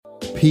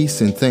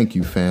Peace and thank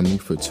you, family,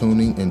 for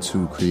tuning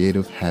into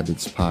Creative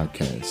Habits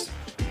Podcast.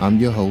 I'm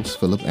your host,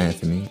 Philip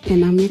Anthony.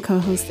 And I'm your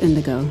co-host,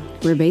 Indigo.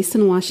 We're based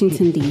in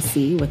Washington,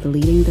 D.C., with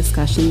leading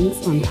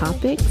discussions on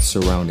topics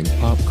surrounding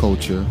pop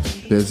culture,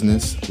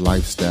 business,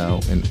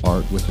 lifestyle, and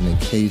art, with an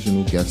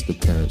occasional guest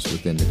appearance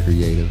within the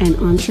creative and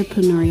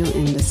entrepreneurial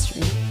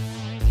industry.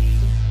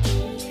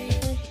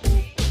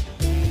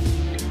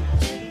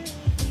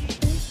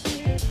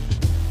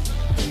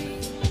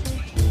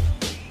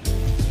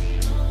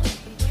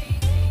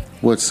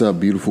 What's up,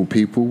 beautiful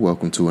people?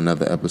 Welcome to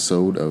another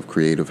episode of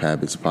Creative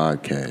Habits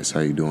Podcast. How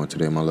you doing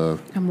today, my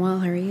love? I'm well.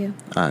 How are you?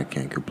 I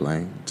can't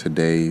complain.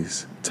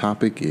 Today's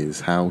topic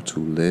is how to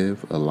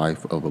live a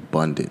life of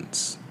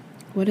abundance.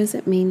 What does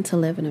it mean to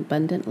live an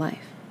abundant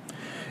life?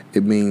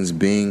 It means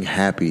being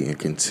happy and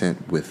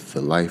content with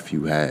the life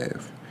you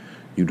have.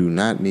 You do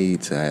not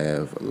need to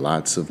have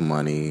lots of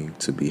money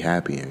to be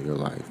happy in your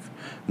life.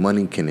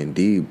 Money can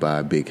indeed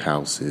buy big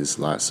houses,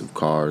 lots of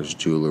cars,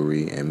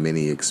 jewelry, and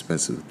many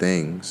expensive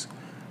things.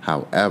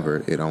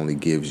 However, it only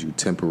gives you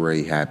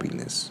temporary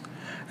happiness.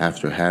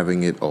 After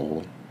having it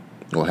all,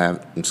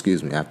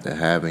 after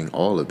having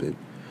all of it,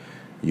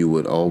 you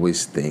would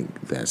always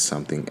think that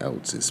something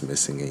else is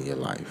missing in your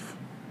life.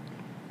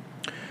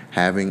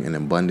 Having an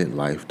abundant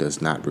life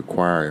does not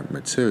require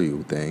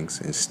material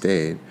things.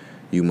 Instead,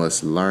 you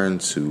must learn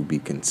to be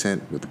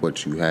content with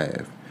what you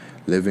have.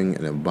 Living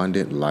an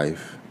abundant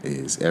life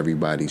is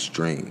everybody's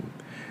dream,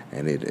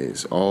 and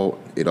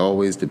it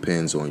always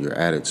depends on your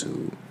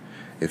attitude.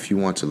 If you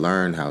want to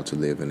learn how to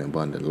live an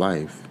abundant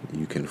life,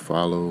 you can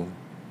follow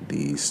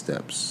these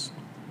steps.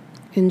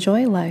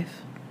 Enjoy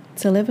life.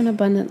 To live an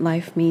abundant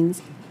life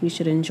means you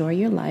should enjoy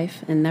your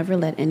life and never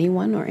let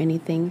anyone or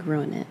anything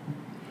ruin it,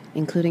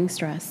 including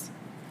stress.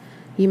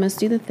 You must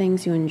do the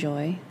things you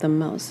enjoy the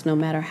most, no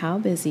matter how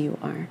busy you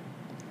are.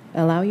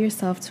 Allow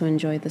yourself to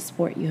enjoy the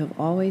sport you have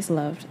always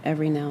loved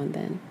every now and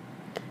then.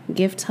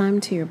 Give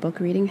time to your book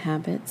reading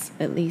habits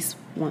at least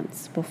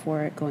once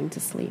before going to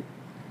sleep.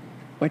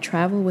 Or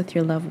travel with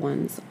your loved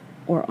ones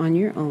or on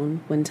your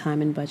own when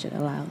time and budget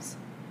allows.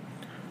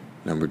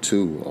 Number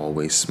 2,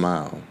 always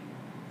smile.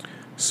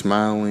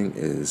 Smiling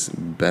is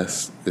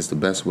the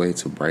best way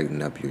to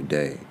brighten up your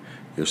day.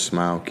 Your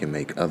smile can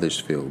make others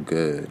feel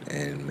good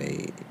and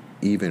may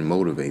even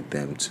motivate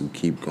them to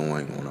keep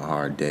going on a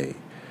hard day.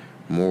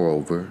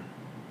 Moreover,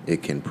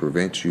 it can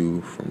prevent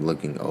you from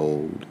looking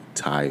old,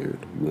 tired,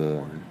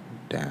 worn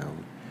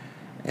down,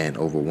 and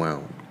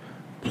overwhelmed.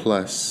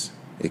 Plus,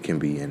 it can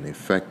be an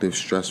effective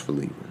stress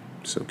reliever,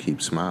 so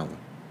keep smiling.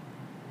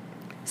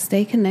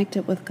 Stay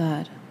connected with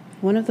God.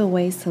 One of the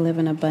ways to live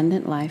an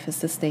abundant life is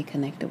to stay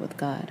connected with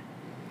God.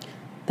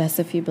 That's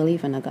if you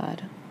believe in a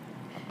God.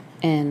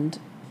 And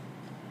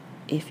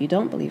if you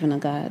don't believe in a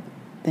God,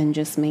 then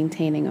just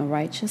maintaining a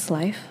righteous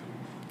life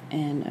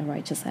and a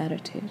righteous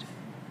attitude.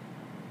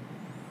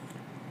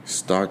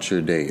 Start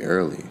your day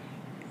early.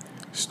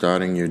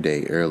 Starting your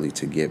day early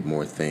to get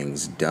more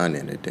things done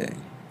in a day.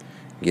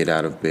 Get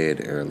out of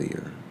bed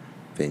earlier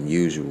than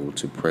usual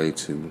to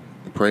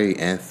pray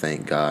and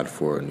thank God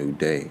for a new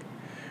day.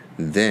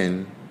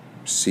 Then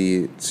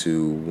see it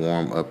to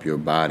warm up your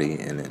body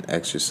and an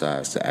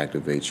exercise to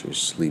activate your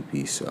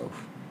sleepy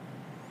self.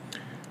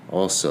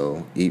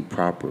 Also, eat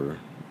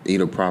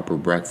a proper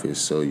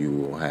breakfast so you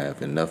will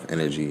have enough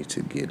energy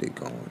to get it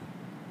going.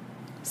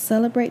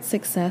 Celebrate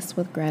success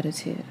with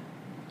gratitude.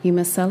 You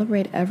must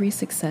celebrate every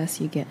success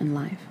you get in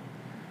life.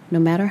 No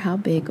matter how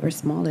big or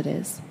small it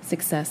is,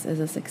 success is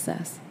a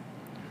success.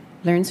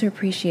 Learn to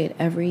appreciate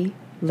every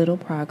little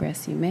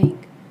progress you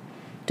make.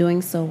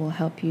 Doing so will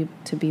help you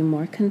to be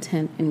more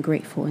content and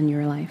grateful in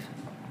your life.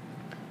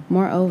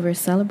 Moreover,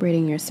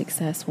 celebrating your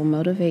success will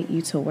motivate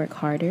you to work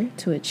harder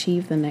to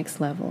achieve the next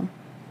level.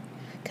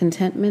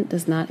 Contentment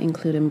does not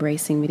include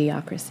embracing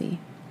mediocrity.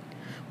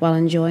 While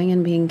enjoying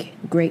and being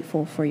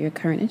grateful for your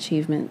current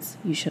achievements,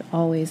 you should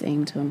always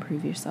aim to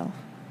improve yourself.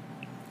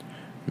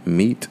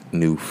 Meet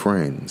new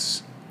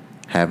friends.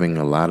 Having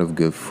a lot of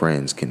good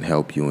friends can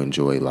help you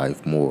enjoy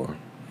life more.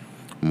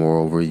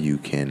 Moreover, you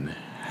can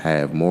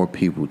have more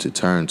people to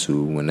turn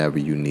to whenever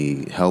you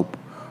need help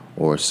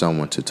or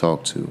someone to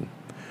talk to.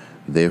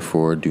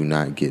 Therefore, do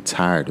not get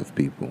tired of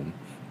people.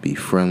 Be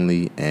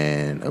friendly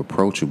and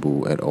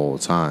approachable at all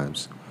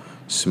times.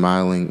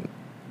 Smiling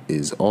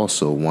is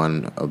also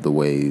one of the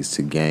ways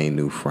to gain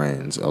new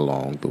friends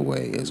along the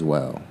way as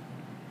well.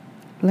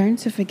 Learn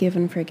to forgive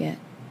and forget.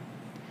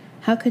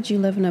 How could you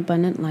live an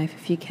abundant life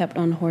if you kept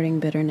on hoarding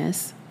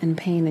bitterness and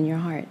pain in your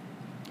heart?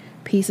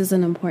 Peace is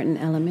an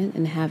important element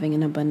in having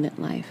an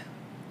abundant life.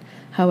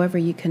 However,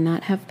 you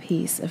cannot have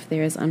peace if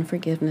there is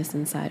unforgiveness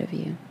inside of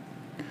you.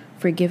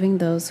 Forgiving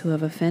those who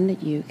have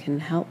offended you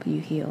can help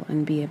you heal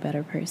and be a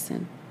better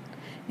person.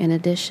 In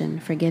addition,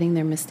 forgetting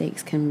their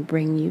mistakes can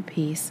bring you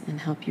peace and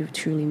help you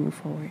truly move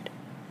forward.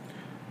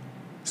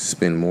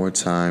 Spend more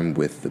time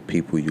with the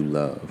people you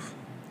love.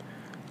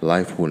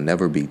 Life will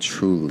never be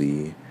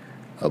truly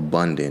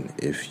abundant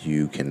if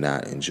you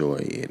cannot enjoy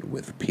it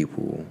with the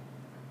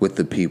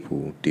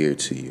people dear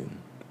to you.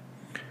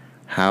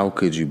 How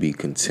could you be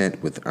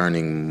content with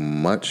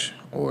earning much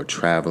or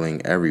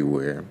traveling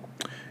everywhere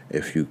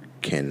if you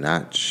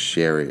cannot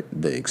share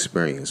the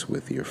experience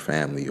with your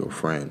family or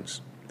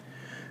friends?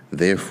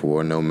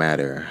 Therefore, no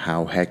matter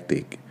how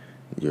hectic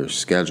your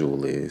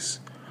schedule is,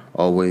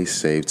 always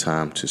save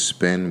time to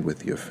spend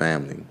with your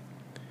family.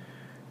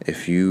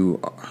 If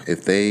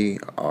they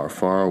are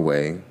far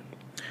away,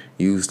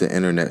 use the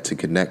internet to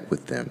connect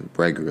with them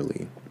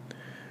regularly.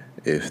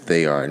 If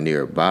they are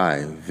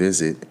nearby,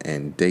 visit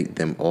and date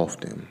them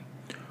often.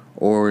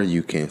 Or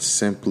you can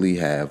simply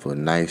have a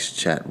nice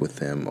chat with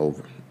them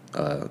over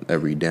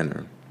every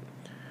dinner.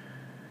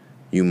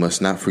 You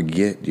must not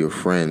forget your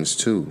friends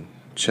too.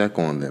 Check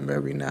on them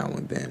every now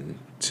and then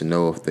to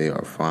know if they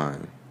are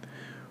fine.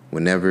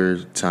 Whenever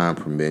time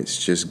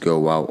permits, just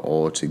go out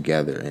all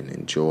together and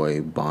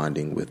enjoy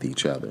bonding with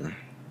each other.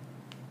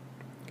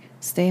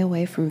 Stay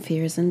away from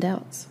fears and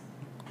doubts.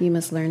 You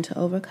must learn to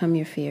overcome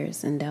your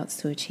fears and doubts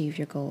to achieve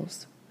your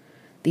goals.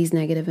 These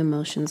negative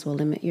emotions will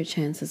limit your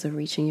chances of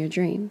reaching your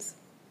dreams.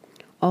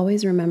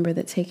 Always remember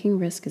that taking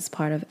risk is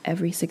part of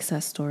every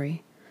success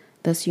story.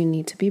 Thus, you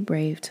need to be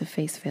brave to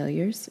face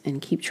failures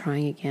and keep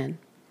trying again.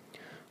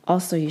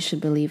 Also, you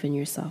should believe in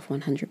yourself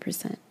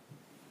 100%.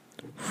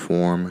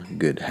 Form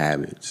good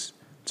habits.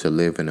 To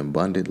live an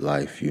abundant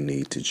life, you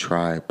need to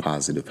try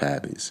positive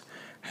habits.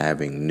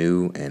 Having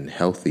new and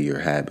healthier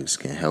habits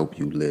can help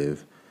you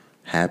live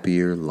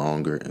happier,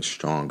 longer, and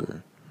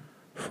stronger.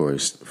 For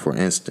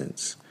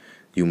instance,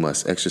 you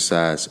must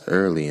exercise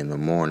early in the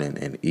morning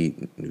and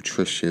eat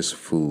nutritious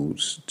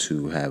foods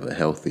to have a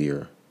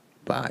healthier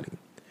body.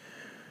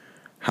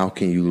 How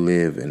can you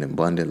live an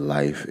abundant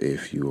life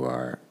if you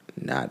are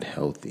not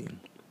healthy?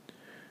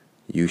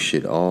 You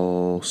should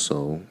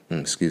also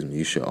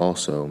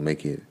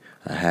make it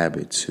a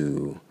habit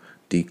to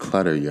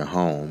declutter your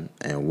home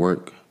and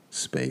work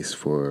space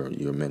for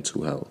your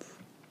mental health.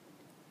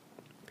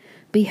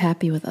 Be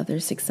happy with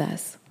others'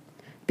 success.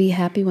 Be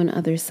happy when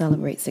others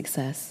celebrate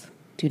success.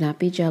 Do not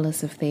be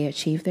jealous if they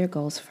achieve their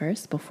goals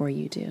first before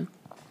you do.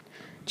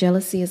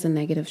 Jealousy is a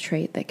negative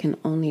trait that can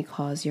only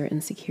cause your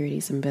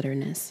insecurities and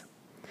bitterness.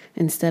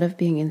 Instead of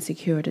being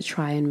insecure to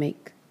try and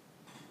make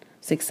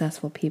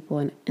successful people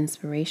an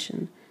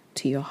inspiration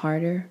to your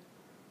harder,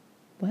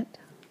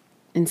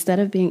 Instead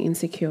of being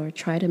insecure,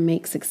 try to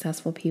make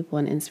successful people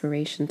an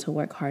inspiration to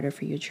work harder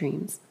for your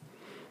dreams.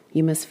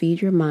 You must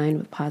feed your mind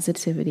with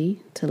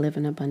positivity to live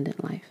an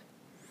abundant life.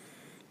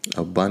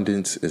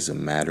 Abundance is a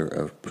matter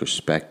of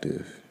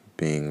perspective.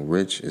 Being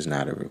rich is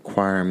not a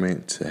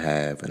requirement to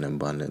have an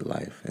abundant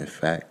life. In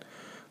fact,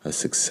 a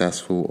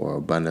successful or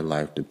abundant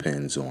life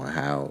depends on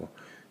how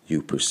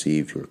you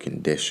perceive your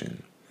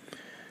condition.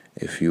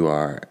 If you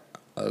are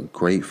a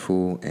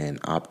grateful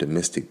and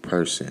optimistic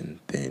person,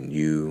 then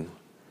you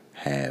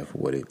have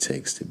what it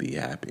takes to be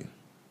happy.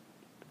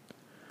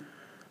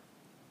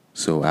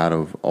 So out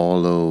of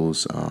all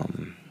those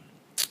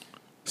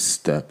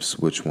steps,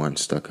 which one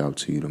stuck out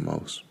to you the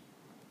most?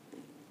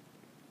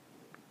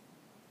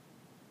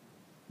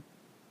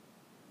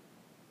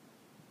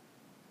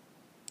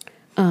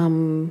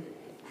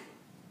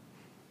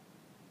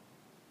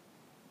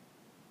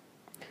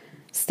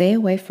 Stay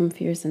away from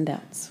fears and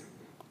doubts.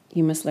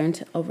 You must learn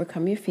to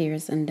overcome your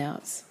fears and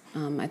doubts.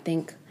 I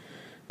think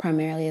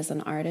primarily as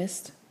an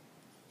artist,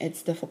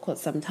 it's difficult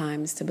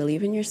sometimes to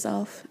believe in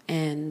yourself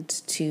and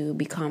to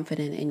be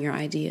confident in your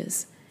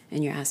ideas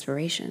and your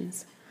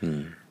aspirations.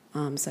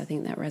 So I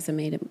think that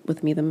resonated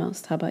with me the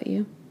most. How about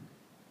you?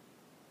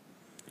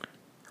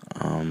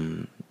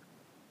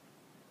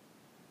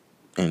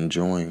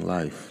 Enjoying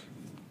life.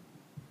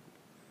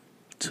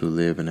 To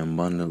live an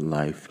abundant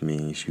life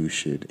means you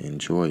should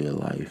enjoy your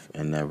life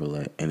and never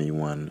let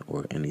anyone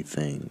or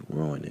anything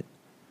ruin it.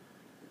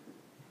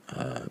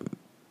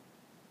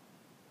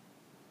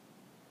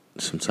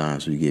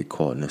 Sometimes we get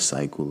caught in a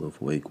cycle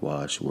of wake,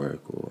 wash,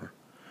 work, or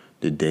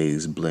the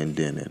days blend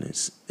in, and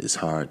it's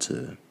hard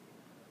to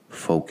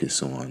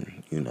focus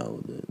on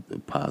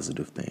the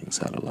positive things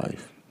out of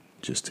life,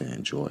 just to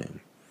enjoy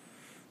them,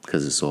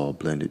 because it's all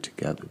blended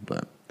together.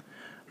 But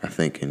I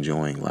think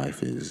enjoying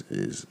life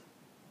is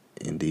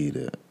indeed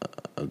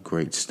a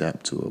great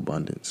step to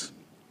abundance.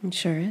 It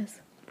sure is.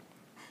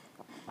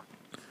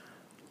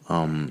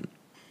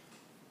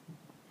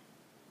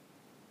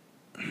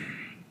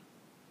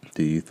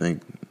 Do you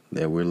think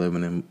that we're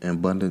living in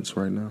abundance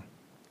right now?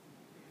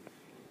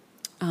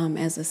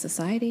 As a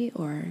society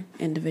or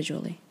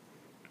individually?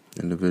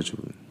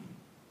 Individually.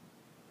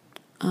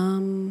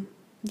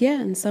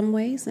 Yeah, in some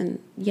ways, and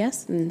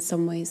yes, in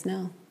some ways,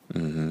 no.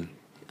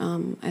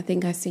 I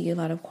think I see a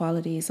lot of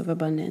qualities of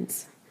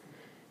abundance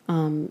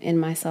in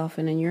myself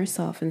and in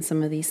yourself in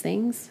some of these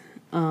things.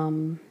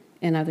 And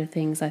other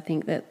things, I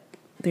think that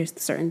there's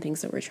certain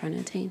things that we're trying to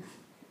attain.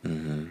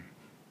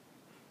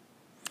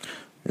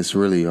 It's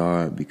really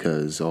hard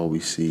because all we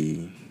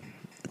see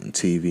on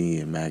TV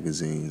and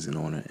magazines and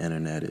on the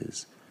internet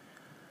is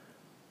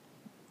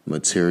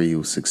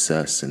material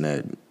success, and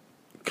that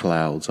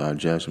clouds our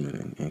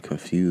judgment and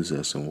confuses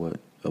us on what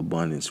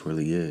abundance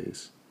really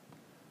is.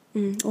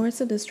 Or it's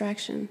a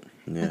distraction.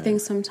 Yeah. I think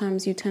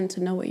sometimes you tend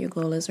to know what your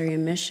goal is or your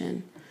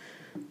mission,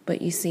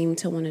 but you seem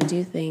to want to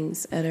do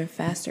things at a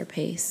faster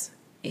pace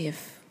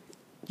if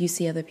you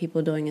see other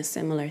people doing a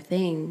similar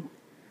thing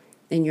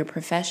in your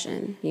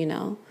profession, you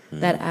know.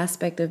 That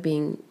aspect of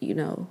being, you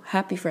know,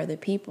 happy for other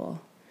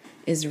people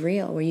is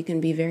real, where you can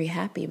be very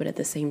happy, but at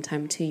the same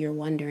time, too, you're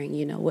wondering,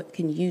 you know, what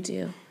can you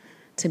do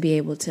to be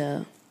able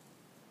to,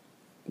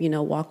 you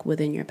know, walk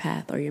within your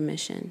path or your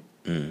mission.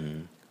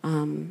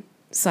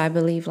 So I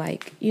believe,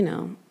 like, you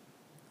know,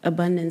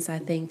 abundance, I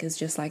think, is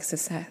just like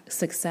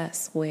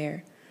success,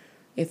 where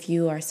if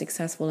you are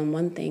successful in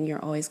one thing,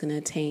 you're always going to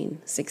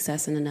attain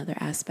success in another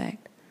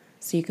aspect.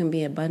 So you can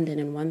be abundant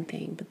in one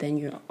thing, but then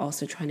you're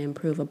also trying to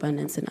improve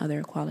abundance in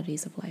other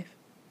qualities of life.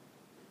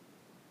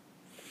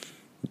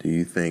 Do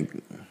you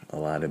think a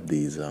lot of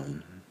these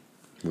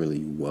really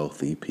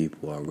wealthy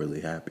people are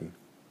really happy?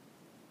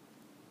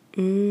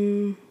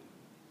 It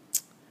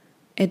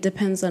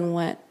depends on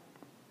what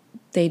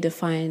they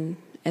define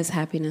as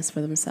happiness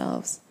for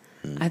themselves.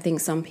 I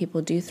think some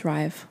people do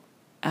thrive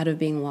out of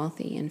being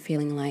wealthy and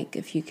feeling like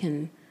if you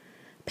can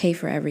pay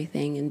for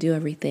everything and do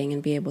everything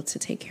and be able to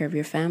take care of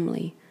your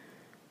family,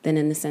 then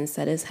in a sense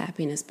that is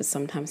happiness. But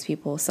sometimes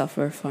people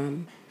suffer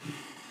from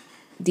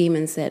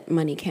demons that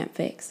money can't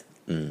fix.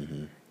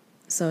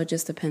 So it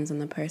just depends on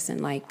the person.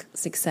 Like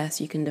success,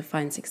 you can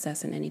define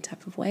success in any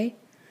type of way.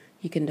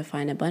 You can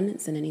define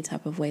abundance in any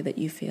type of way that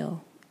you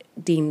feel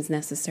deems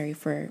necessary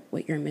for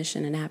what your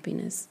mission and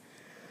happiness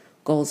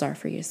goals are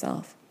for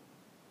yourself.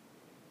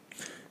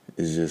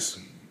 It's just,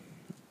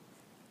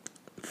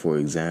 for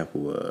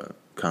example,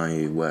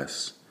 Kanye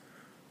West,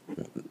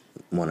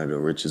 one of the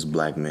richest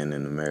black men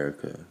in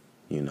America,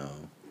 you know.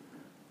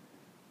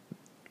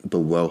 The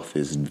wealth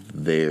is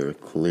there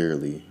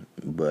clearly,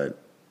 but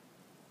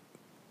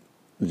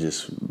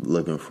just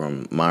looking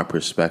from my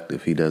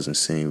perspective, he doesn't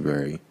seem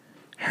very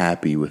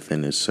happy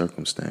within his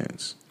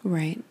circumstance.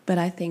 Right. But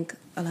I think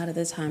a lot of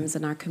the times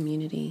in our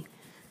community,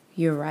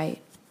 you're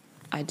right.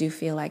 I do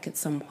feel like at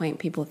some point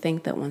people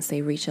think that once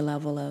they reach a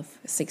level of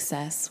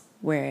success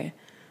where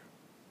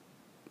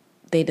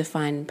they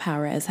define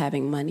power as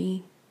having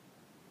money,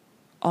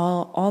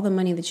 all the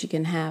money that you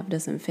can have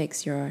doesn't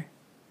fix your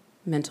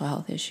mental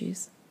health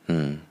issues.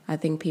 I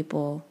think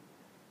people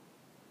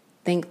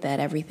think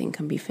that everything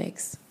can be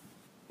fixed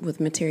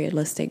with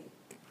materialistic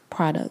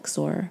products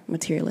or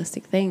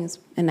materialistic things.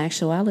 In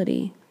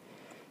actuality,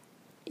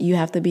 you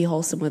have to be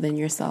wholesome within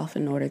yourself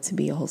in order to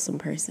be a wholesome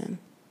person.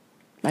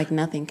 Like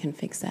nothing can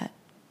fix that.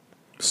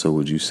 So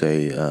would you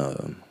say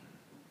a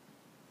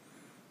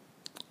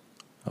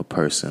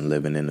person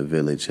living in the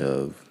village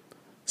of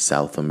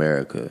South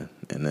America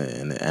in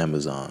the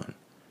Amazon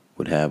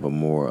would have a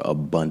more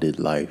abundant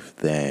life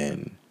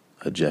than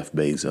a Jeff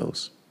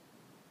Bezos?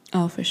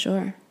 Oh, for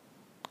sure.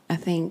 I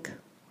think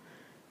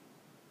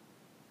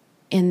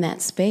in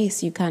that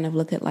space, you kind of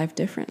look at life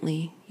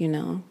differently. You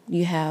know,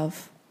 you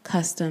have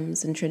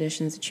customs and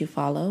traditions that you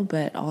follow,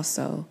 but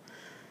also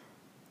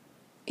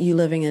you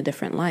living a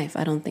different life.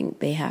 I don't think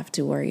they have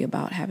to worry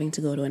about having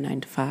to go to a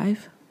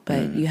 9-to-5,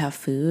 but you have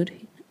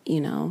food, you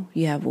know,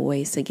 you have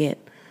ways to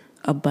get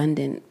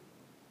abundant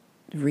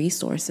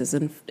resources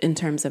in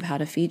terms of how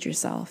to feed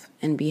yourself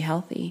and be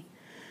healthy.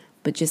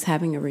 But just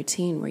having a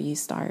routine where you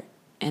start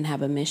and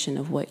have a mission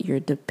of what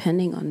you're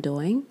depending on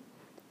doing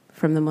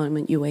from the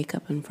moment you wake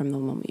up and from the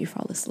moment you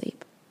fall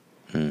asleep.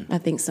 I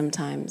think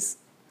sometimes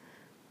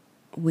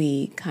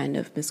we kind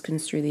of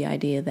misconstrue the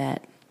idea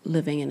that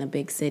living in a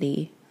big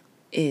city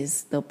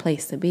is the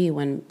place to be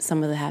when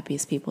some of the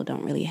happiest people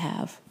don't really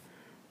have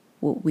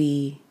what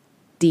we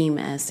deem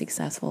as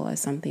successful as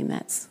something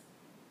that's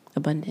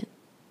abundant.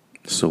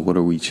 So what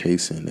are we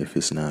chasing if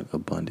it's not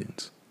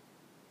abundance?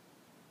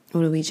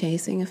 What are we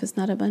chasing if it's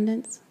not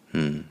abundance?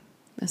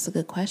 That's a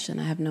good question.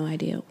 I have no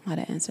idea how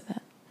to answer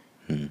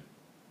that.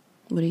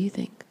 What do you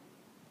think?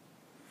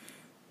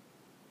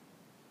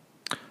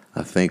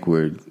 I think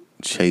we're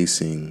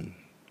chasing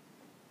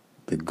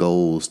the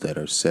goals that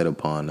are set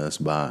upon us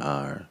by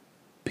our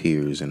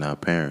peers and our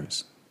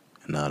parents,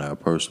 and not our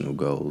personal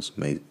goals,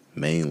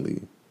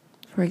 mainly.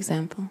 For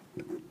example?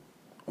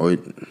 Or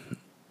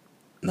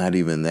not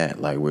even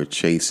that. Like we're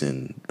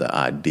chasing the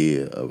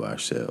idea of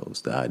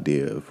ourselves, the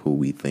idea of who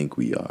we think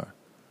we are,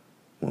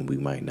 when we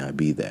might not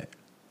be that.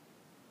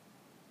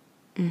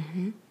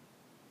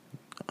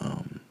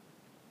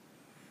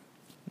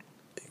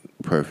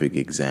 Perfect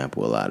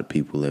example, a lot of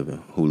people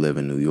who live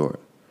in New York,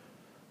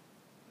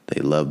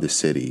 they love the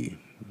city,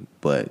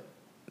 but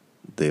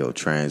they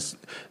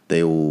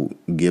will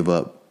give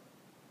up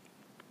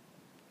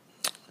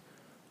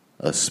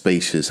a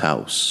spacious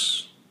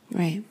house.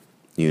 Right.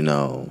 You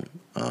know,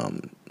 I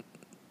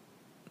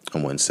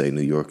wouldn't say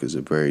New York is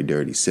a very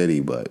dirty city,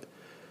 but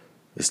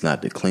it's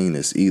not the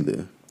cleanest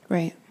either.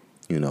 Right.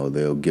 You know,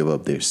 they'll give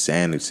up their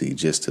sanity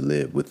just to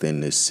live within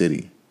this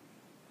city.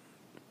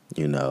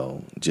 You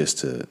know, just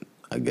to,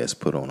 I guess,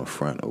 put on a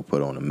front or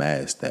put on a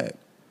mask that,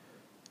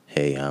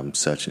 hey, I'm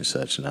such and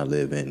such and I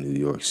live in New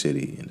York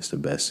City and it's the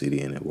best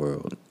city in the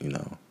world, you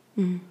know.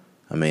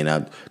 I mean,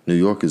 New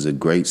York is a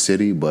great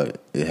city,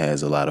 but it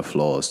has a lot of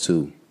flaws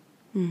too.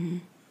 Mm-hmm.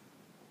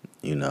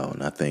 You know,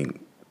 and I think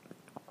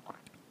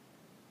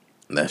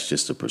that's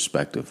just a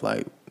perspective.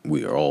 Like,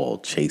 we are all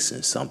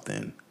chasing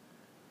something,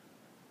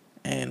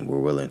 and we're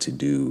willing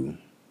to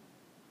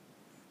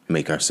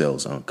make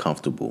ourselves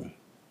uncomfortable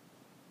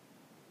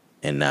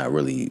and not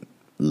really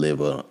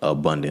live a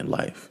abundant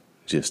life,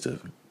 just to,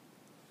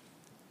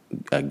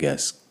 I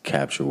guess,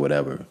 capture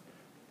whatever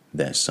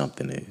that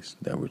something is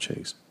that we're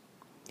chasing.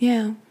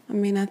 Yeah. I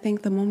mean, I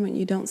think the moment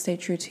you don't stay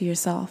true to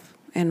yourself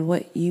and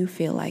what you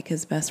feel like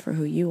is best for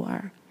who you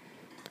are,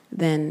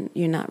 then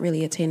you're not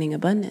really attaining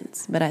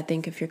abundance. But I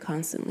think if you're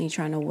constantly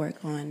trying to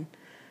work on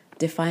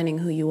defining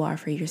who you are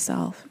for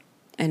yourself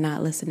and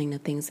not listening to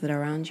things that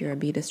are around you or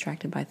be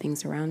distracted by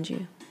things around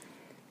you,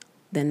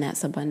 then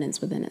that's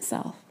abundance within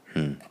itself,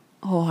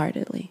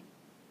 wholeheartedly.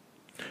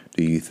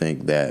 Do you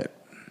think that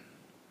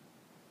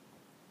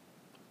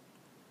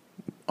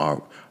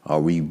are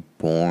we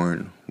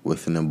born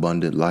with an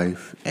abundant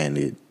life and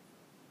it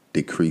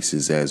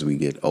decreases as we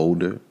get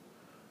older,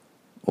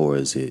 or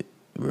is it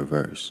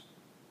reverse?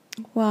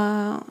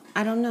 Well,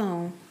 I don't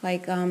know.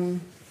 Like,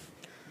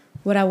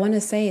 what I want to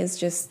say is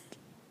just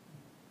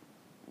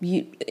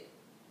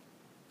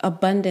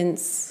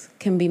abundance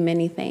can be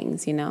many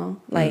things, you know?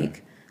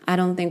 Like, I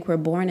don't think we're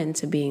born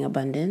into being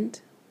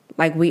abundant.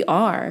 Like, we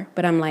are,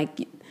 but I'm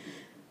like,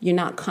 you're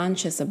not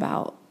conscious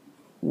about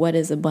what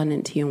is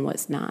abundant to you and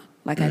what's not.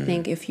 Like, I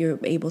think if you're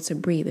able to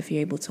breathe, if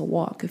you're able to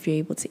walk, if you're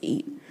able to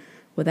eat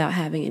without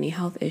having any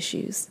health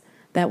issues,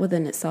 that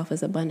within itself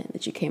is abundant,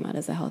 that you came out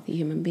as a healthy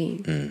human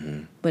being.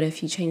 Mm-hmm. But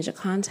if you change the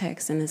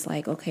context and it's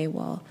like, okay,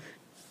 well,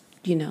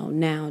 you know,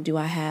 now do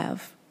I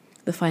have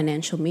the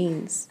financial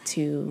means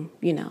to,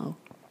 you know,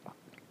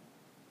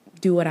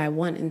 do what I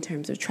want in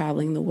terms of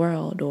traveling the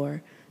world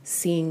or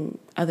seeing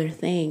other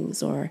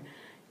things or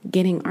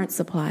getting art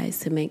supplies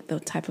to make the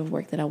type of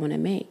work that I want to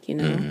make, you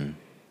know?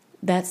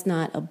 That's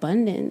not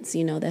abundance,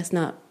 you know, that's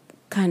not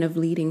kind of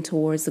leading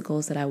towards the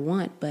goals that I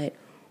want, but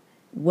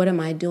what am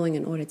I doing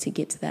in order to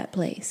get to that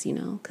place, you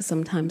know? Because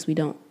sometimes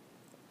we're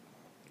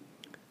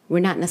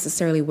not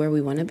necessarily where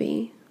we want to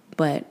be,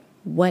 but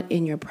what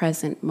in your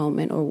present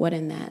moment or what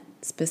in that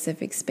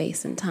specific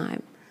space and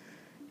time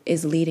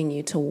is leading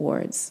you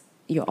towards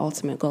your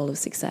ultimate goal of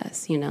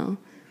success, you know?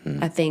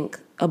 I think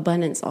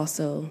abundance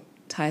also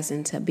ties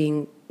into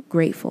being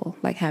grateful,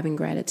 like having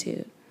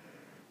gratitude,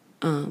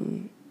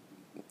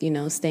 you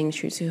know, staying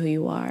true to who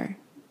you are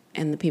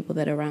and the people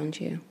that are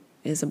around you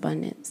is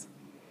abundance.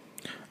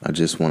 I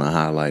just want to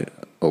highlight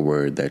a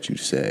word that you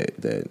said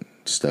that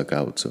stuck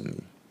out to me,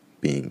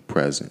 being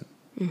present.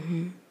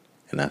 And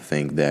I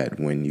think that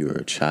when you're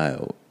a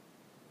child,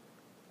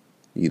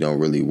 you don't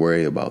really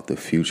worry about the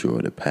future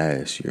or the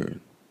past. You're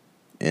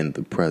in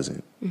the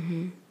present.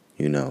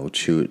 You know,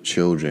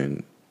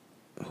 children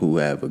who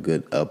have a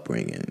good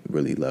upbringing,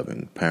 really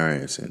loving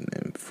parents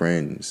and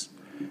friends,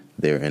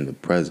 they're in the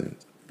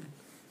present.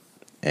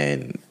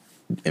 And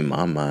in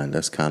my mind,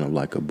 that's kind of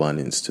like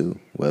abundance too,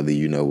 whether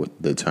you know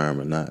what the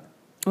term or not.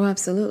 Oh,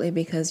 absolutely,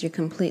 because you're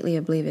completely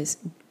oblivious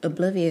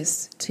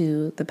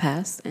to the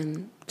past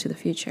and to the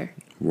future.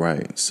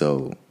 Right.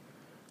 So,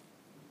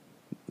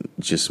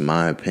 just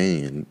my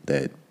opinion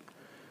that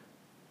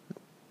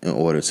in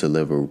order to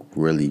live a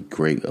really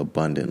great,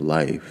 abundant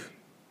life,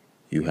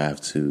 you have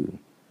to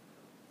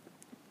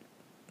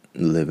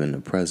live in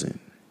the present.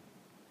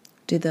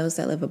 Do those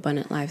that live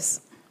abundant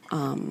lives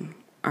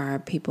are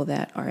people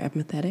that are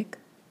empathetic?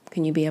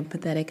 Can you be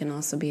empathetic and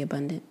also be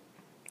abundant?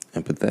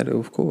 Empathetic,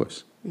 of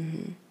course.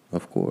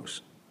 Of course.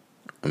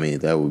 I mean,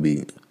 that would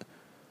be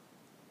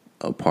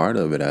a part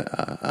of it.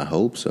 I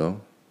hope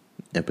so.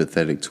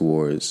 Empathetic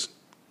towards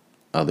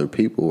other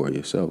people or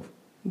yourself.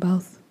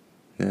 Both.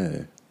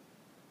 Yeah.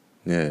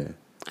 Yeah.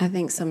 I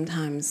think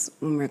sometimes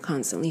when we're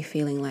constantly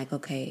feeling like,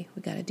 okay,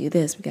 we got to do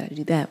this, we got to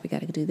do that, we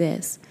got to do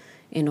this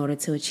in order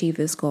to achieve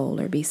this goal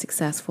or be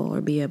successful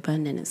or be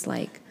abundant, it's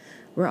like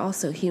we're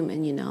also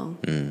human, you know.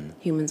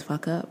 Humans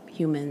fuck up.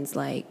 Humans,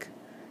 like,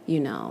 you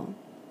know,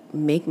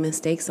 make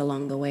mistakes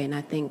along the way. And I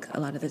think a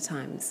lot of the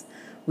times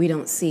we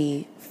don't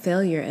see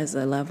failure as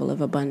a level of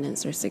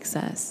abundance or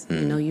success.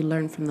 You know, you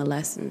learn from the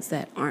lessons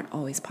that aren't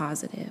always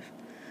positive.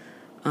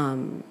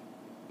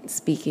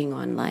 Speaking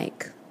on,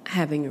 like,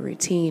 having a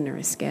routine or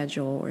a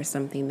schedule or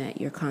something that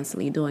you're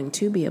constantly doing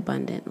to be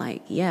abundant,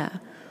 like, yeah.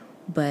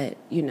 But,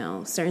 you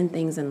know, certain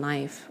things in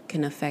life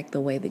can affect the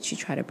way that you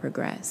try to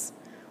progress.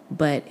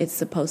 But it's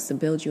supposed to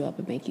build you up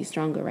and make you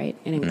stronger, right?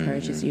 It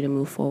encourages you to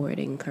move forward.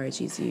 It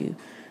encourages you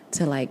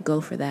to, like, go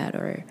for that.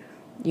 Or,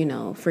 you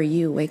know, for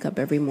you, wake up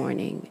every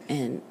morning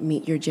and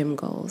meet your gym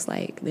goals.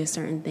 Like, there's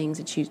certain things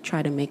that you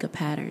try to make a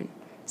pattern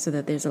so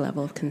that there's a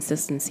level of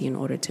consistency in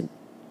order to,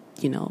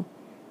 you know,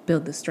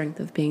 build the strength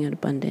of being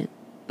abundant.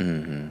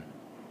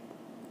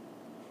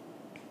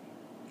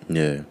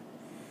 Yeah.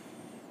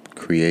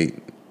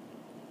 Create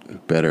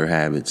better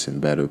habits and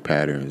better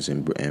patterns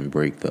and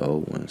break the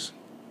old ones.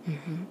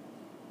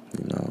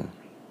 You know,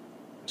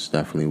 it's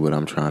definitely what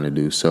I'm trying to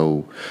do.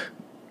 So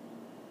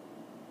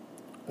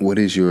What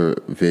is your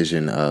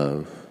vision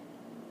of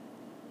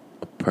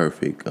a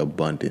perfect,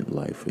 abundant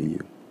life for you?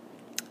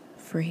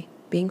 Free.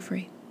 Being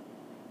free.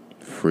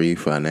 Free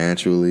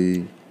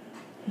financially?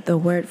 The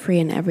word free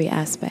in every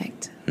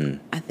aspect.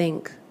 I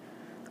think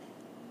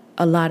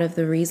a lot of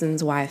the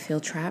reasons why I feel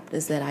trapped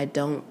is that I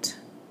don't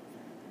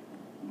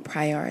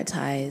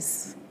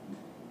prioritize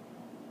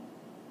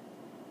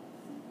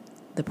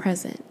the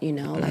present,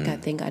 Like I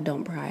think I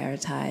don't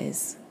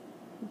prioritize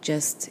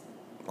just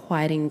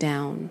quieting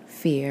down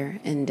fear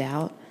and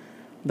doubt,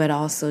 but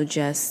also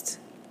just,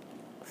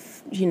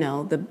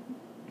 the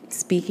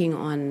speaking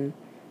on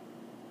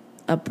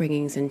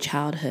upbringings in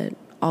childhood,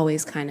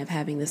 always kind of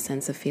having the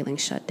sense of feeling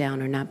shut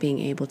down or not being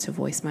able to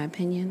voice my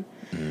opinion.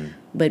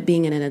 But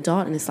being an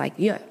adult, and it's like,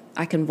 yeah,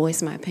 I can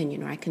voice my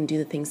opinion or I can do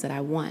the things that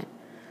I want.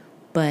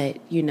 But,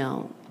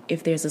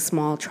 if there's a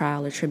small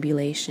trial or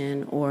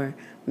tribulation or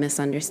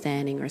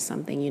misunderstanding or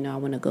something, I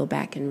want to go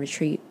back and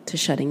retreat to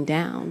shutting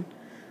down.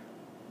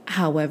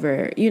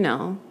 However,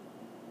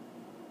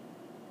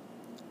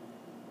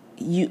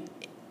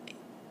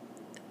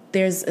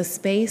 there's a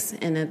space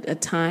and a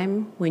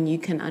time when you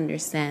can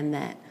understand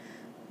that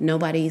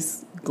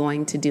nobody's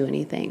going to do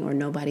anything or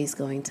nobody's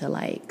going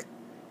to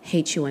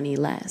hate you any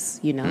less,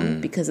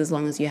 because as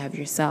long as you have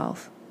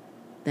yourself,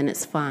 then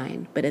it's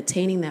fine. But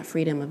attaining that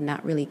freedom of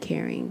not really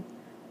caring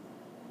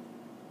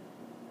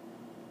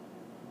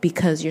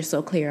because you're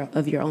so clear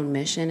of your own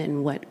mission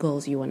and what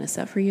goals you want to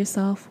set for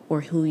yourself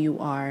or who you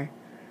are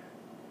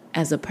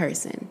as a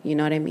person, you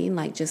know what I mean?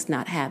 Like just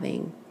not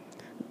having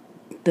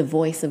the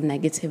voice of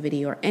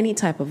negativity or any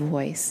type of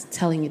voice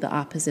telling you the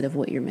opposite of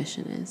what your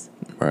mission is.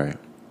 Right.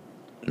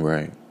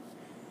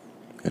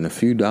 And a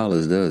few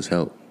dollars does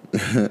help.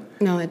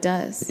 No, it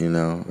does.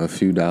 A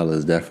few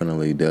dollars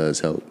definitely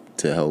does help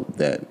to help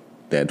that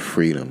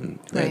freedom,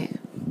 right.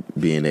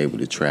 Being able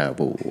to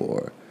travel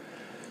or,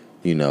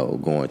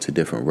 going to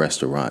different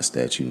restaurants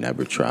that you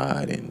never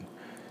tried. And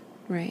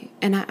right.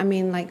 And I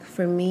mean,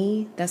 for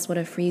me, that's what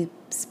a free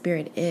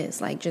spirit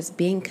is, just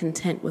being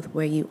content with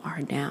where you are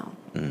now.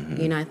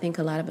 Mm-hmm. I think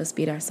a lot of us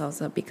beat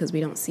ourselves up because we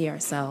don't see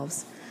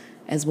ourselves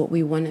as what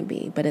we want to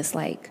be. But it's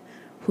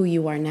who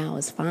you are now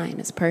is fine,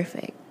 it's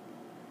perfect.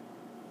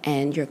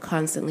 And you're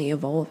constantly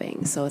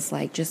evolving. So it's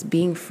just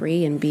being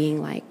free and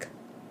being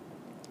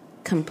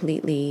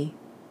completely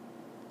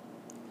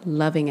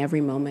loving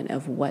every moment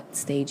of what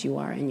stage you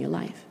are in your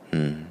life,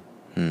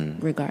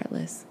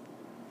 regardless.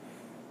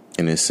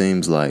 And it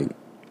seems like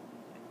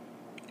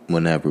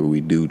whenever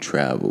we do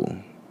travel,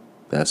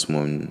 that's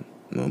when,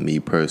 me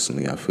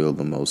personally, I feel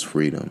the most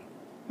freedom.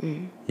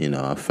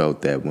 I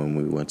felt that when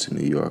we went to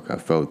New York. I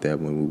felt that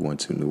when we went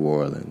to New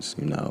Orleans,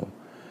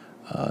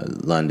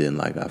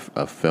 London.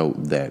 I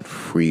felt that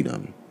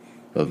freedom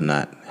of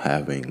not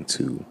having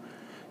to,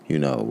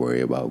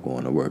 worry about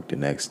going to work the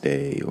next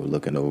day or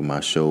looking over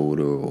my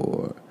shoulder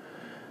or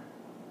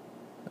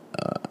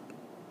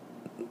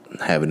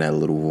having that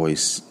little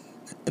voice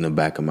in the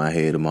back of my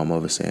head of my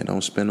mother saying,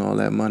 don't spend all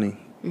that money.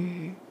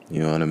 Mm-hmm.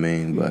 You know what I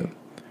mean? Mm-hmm. But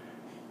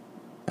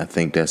I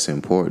think that's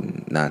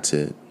important, not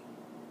to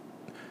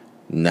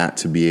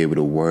be able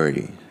to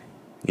worry.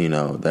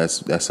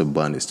 That's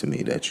abundance to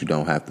me, that you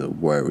don't have to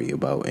worry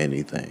about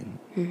anything.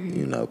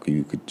 Mm-hmm.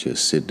 You could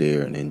just sit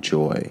there and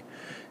enjoy,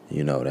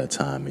 that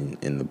time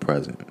in the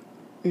present.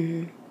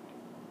 Mm-hmm.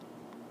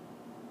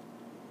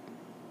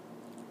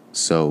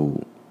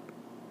 So,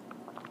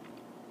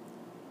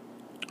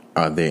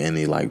 are there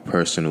any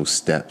personal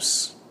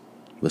steps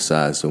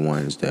besides the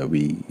ones that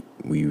we've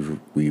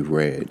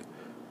read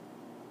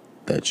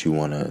that you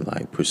want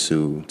to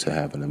pursue to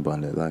have an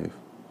abundant life?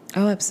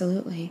 Oh,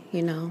 absolutely.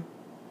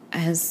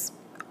 As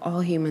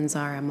all humans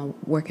are, I'm a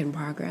work in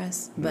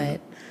progress,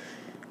 but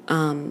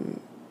I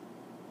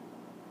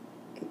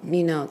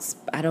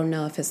don't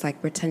know if it's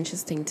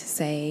pretentious thing to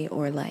say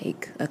or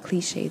a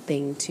cliche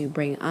thing to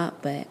bring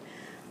up, but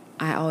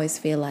I always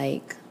feel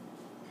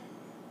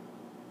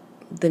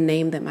the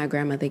name that my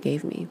grandmother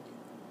gave me,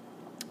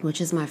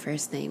 which is my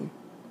first name,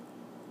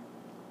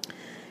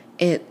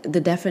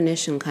 the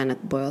definition kind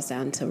of boils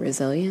down to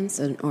resilience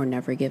or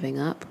never giving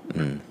up.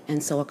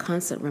 And so a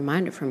constant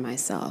reminder for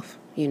myself,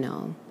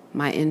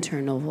 my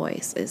internal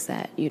voice is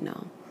that,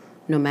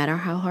 no matter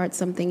how hard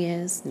something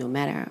is, no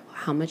matter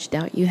how much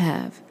doubt you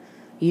have,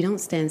 you don't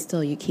stand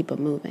still, you keep it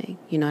moving.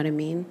 You know what I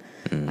mean?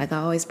 I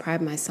always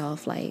pride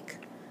myself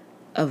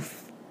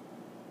of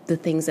the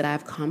things that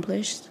I've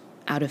accomplished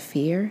out of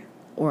fear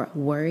or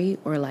worry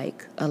or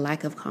a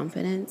lack of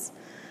confidence.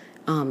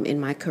 In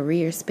my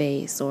career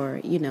space or,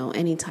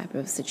 any type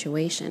of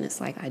situation, it's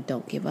I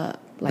don't give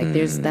up.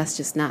 That's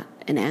just not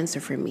an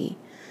answer for me.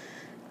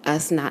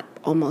 Us not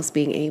almost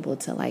being able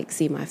to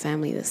see my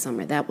family this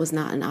summer, that was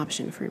not an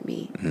option for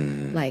me.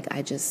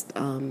 I just,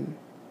 I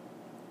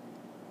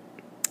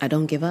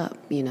don't give up,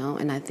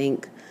 and I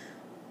think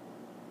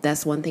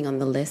that's one thing on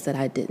the list that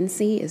I didn't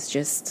see is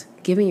just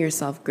giving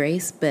yourself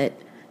grace, but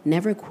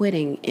never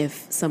quitting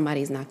if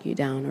somebody's knocked you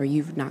down or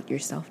you've knocked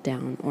yourself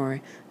down or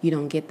you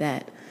don't get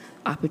that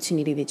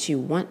opportunity that you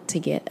want to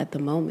get at the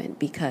moment,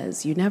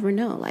 because you never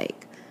know,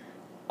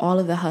 all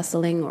of the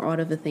hustling or all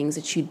of the things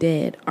that you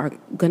did are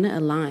going to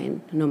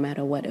align no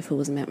matter what, if it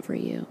was meant for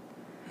you.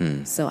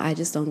 So I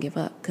just don't give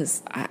up,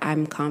 because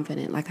I'm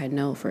confident, like I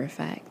know for a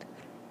fact,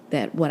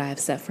 that what I've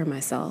set for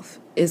myself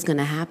is going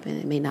to happen.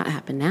 It may not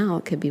happen now.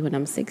 It could be when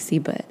I'm 60,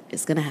 but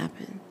it's going to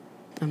happen.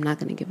 I'm not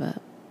going to give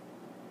up.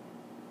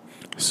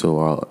 So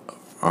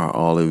are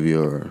all of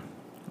your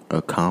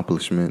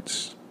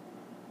accomplishments,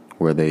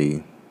 were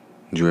they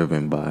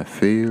driven by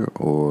fear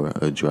or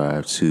a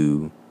drive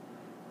to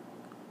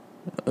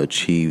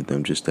achieve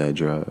them, just that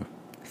drive?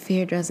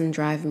 Fear doesn't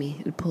drive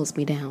me. It pulls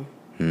me down.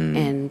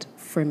 And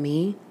for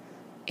me,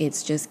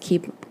 it's just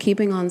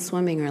keeping on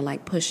swimming, or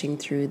like pushing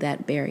through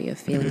that barrier,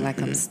 feeling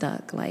like I'm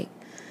stuck. Like,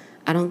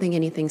 I don't think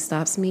anything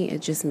stops me.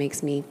 It just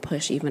makes me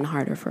push even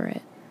harder for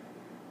it.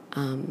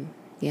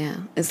 Yeah.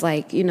 It's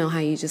like, you know how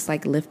you just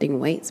like lifting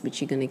weights, but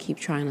you're going to keep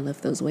trying to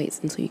lift those weights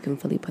until you can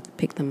fully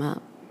pick them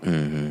up.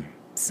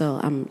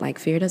 So I'm like,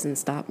 fear doesn't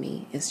stop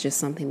me. It's just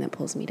something that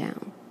pulls me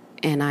down.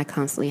 And I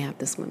constantly have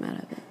to swim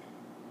out of it.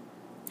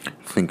 I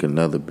think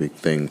another big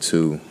thing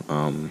too,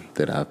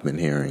 that I've been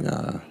hearing,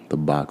 the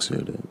boxer,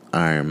 the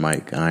Iron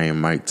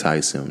Mike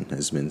Tyson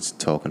has been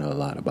talking a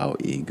lot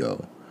about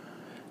ego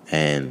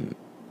and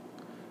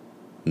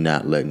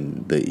not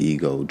letting the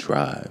ego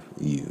drive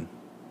you.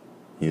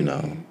 You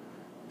know,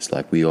 it's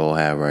like we all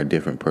have our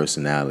different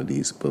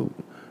personalities, but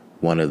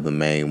one of the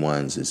main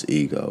ones is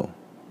ego.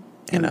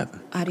 And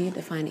how do you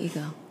define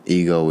ego?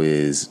 Ego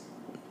is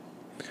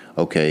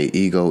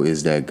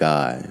that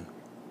guy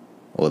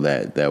or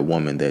that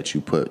woman that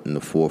you put in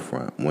the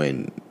forefront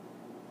when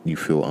you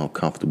feel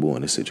uncomfortable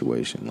in a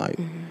situation. Like,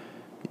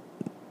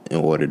 in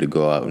order to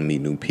go out and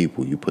meet new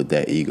people, you put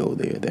that ego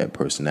there, that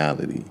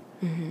personality,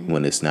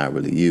 when it's not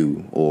really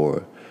you.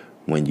 Or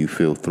when you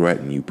feel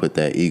threatened, you put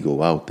that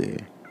ego out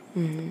there.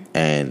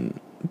 And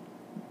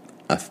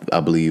I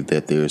believe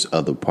that there's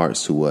other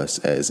parts to us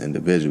as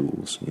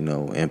individuals, you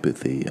know,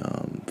 empathy,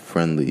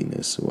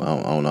 friendliness. I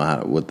don't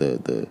know what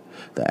the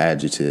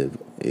adjective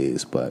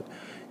is, but,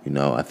 you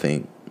know, I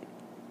think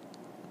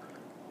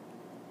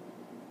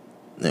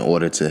in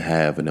order to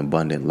have an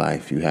abundant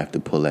life, you have to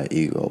pull that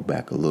ego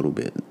back a little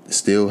bit.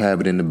 Still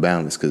have it in the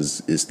balance,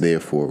 because it's there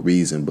for a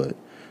reason, but,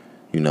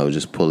 you know,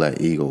 just pull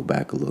that ego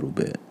back a little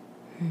bit.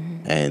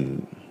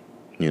 And,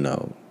 you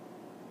know,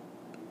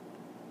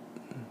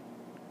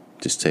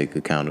 just take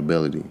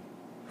accountability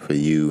for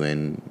you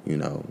and, you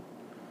know,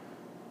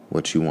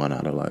 what you want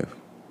out of life.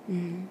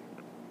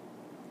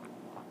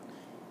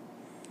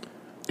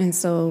 And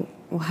so,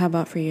 well, how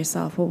about for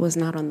yourself? What was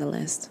not on the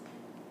list?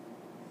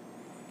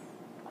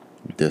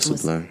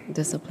 Discipline.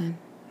 Discipline.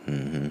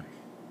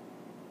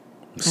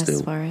 Still,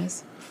 as far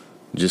as?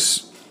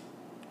 Just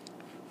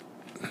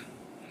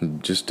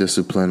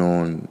discipline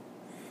on,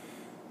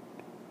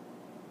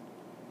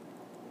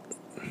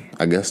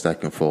 I guess that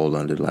can fall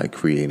under like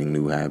creating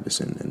new habits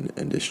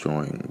and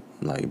destroying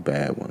like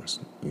bad ones,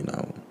 you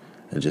know,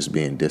 and just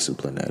being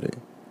disciplined at it.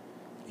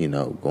 You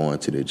know, going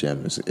to the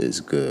gym is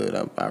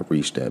good. I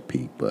reached that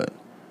peak, but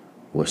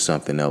what's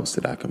something else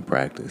that I can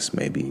practice?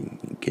 Maybe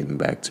getting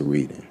back to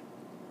reading,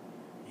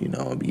 you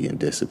know, and being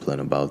disciplined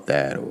about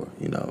that, or,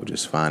 you know,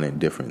 just finding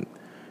different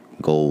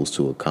goals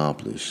to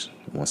accomplish.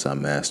 Once I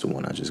master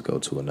one, I just go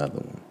to another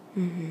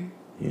one,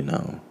 you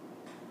know,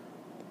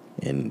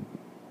 and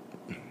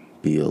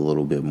be a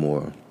little bit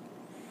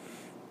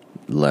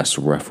less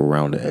rough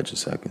around the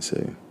edges, I can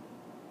say.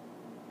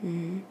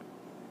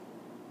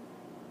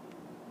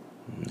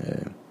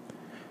 Yeah.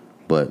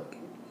 But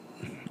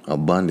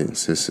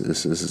abundance,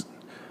 is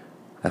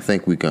I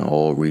think we can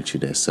all reach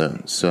it at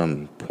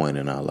some point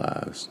in our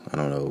lives. I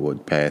don't know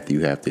what path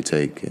you have to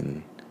take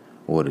in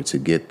order to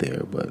get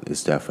there, but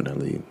it's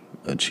definitely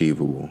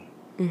achievable.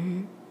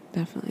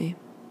 Definitely.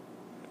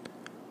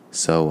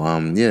 So,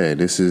 yeah,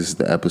 this is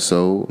the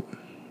episode.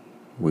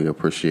 We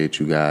appreciate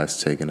you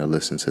guys taking a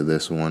listen to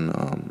this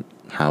one,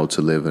 how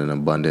to live an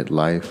abundant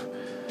life.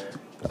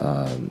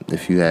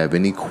 If you have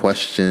any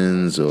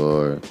questions,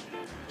 or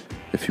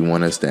if you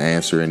want us to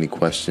answer any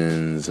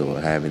questions,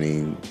 or have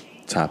any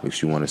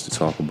topics you want us to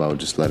talk about,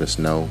 just let us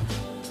know.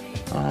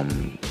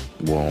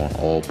 We're on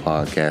all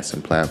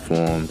podcasting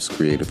platforms.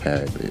 Creative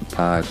Habit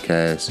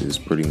Podcast is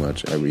pretty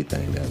much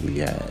everything that we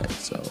have.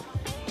 So,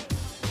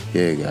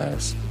 yeah,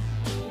 guys.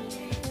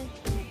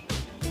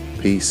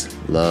 Peace,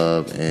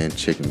 love, and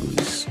chicken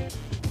grease.